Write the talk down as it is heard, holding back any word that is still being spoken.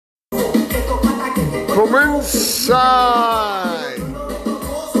from inside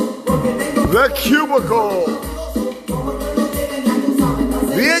the cubicle,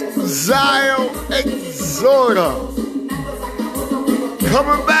 the exile exhorter,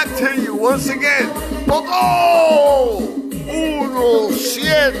 coming back to you once again. Poco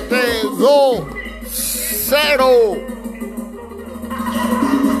 1720.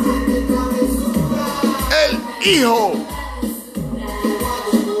 El hijo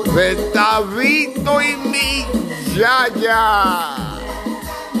de Tabito y mi Yaya.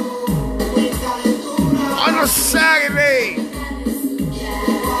 On a Saturday,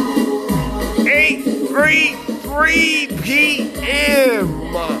 8:33 p.m.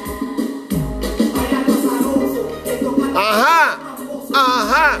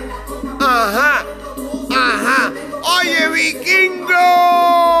 Oye, vikingo.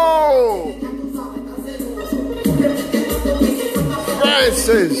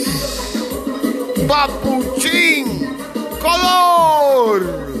 Francis, Papuchín, Color,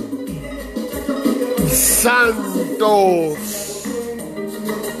 Santos,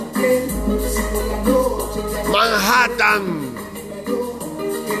 Manhattan,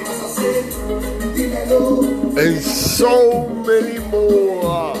 and so many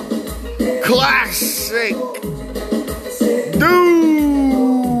more classic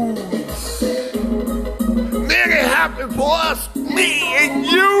dudes. Make it happen for us, me and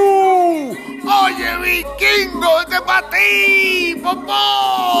you. Oye, vikingo, este pa' ti, popó.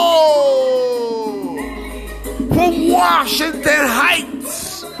 From Washington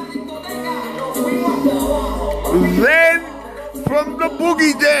Heights. Then from the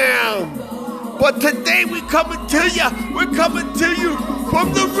Boogie Dam. But today we're coming to you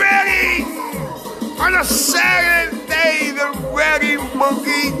from the Ready. On a Saturday, the Ready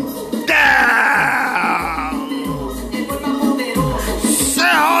Boogie Dam. Se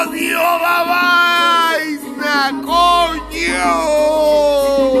jodió la vaina, coño.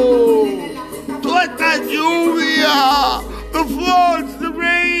 Toda esta lluvia, the floods, the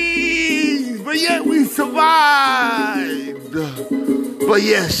rains, but yet we survived. But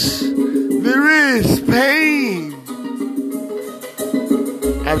yes, there is pain.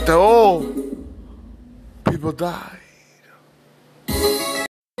 After all, people died.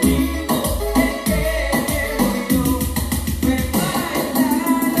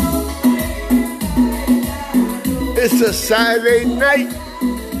 It's a Saturday night.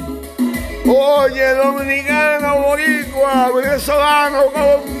 Oye, dominicano, boricua, venezolano,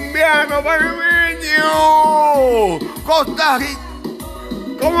 colombiano, panameño, Costa Rica.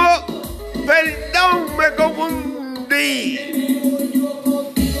 Como, perdón, me confundí.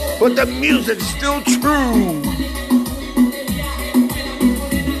 But the music's still true.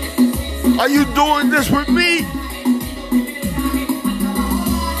 Are you doing this with me?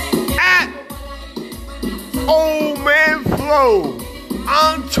 At Old Man Flow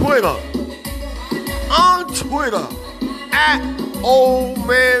on Twitter. At Old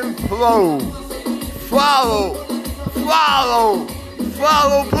Man Flow.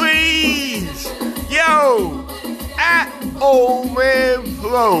 Follow, please. Yo, at Old Man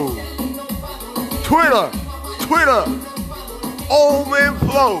Flow. Twitter, Old Man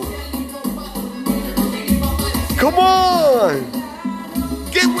Flow. Come on,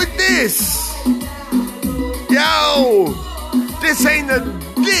 get with this. Yo, this ain't a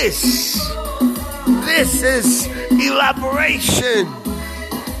diss. This is elaboration,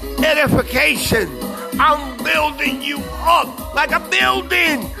 edification. I'm building you up like a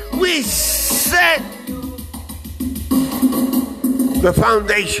building. We set the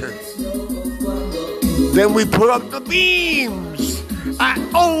foundation. Then we put up the beams at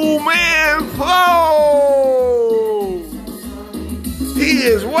Old Man Flow. He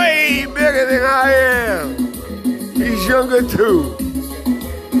is way bigger than I am. He's younger too.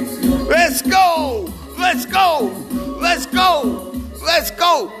 Let's go.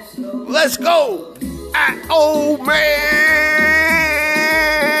 At Old Man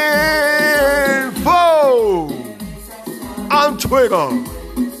Flow on Twitter.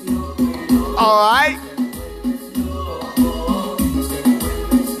 All right.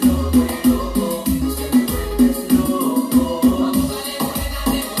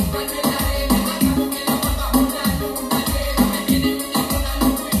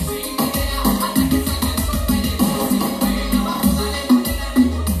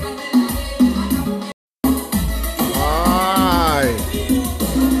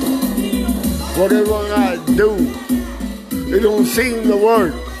 Whatever I do, it don't seem to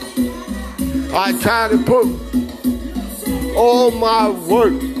work. I try to put all my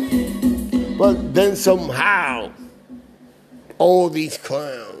work, but then somehow, all these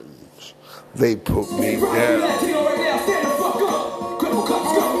clowns they put me down.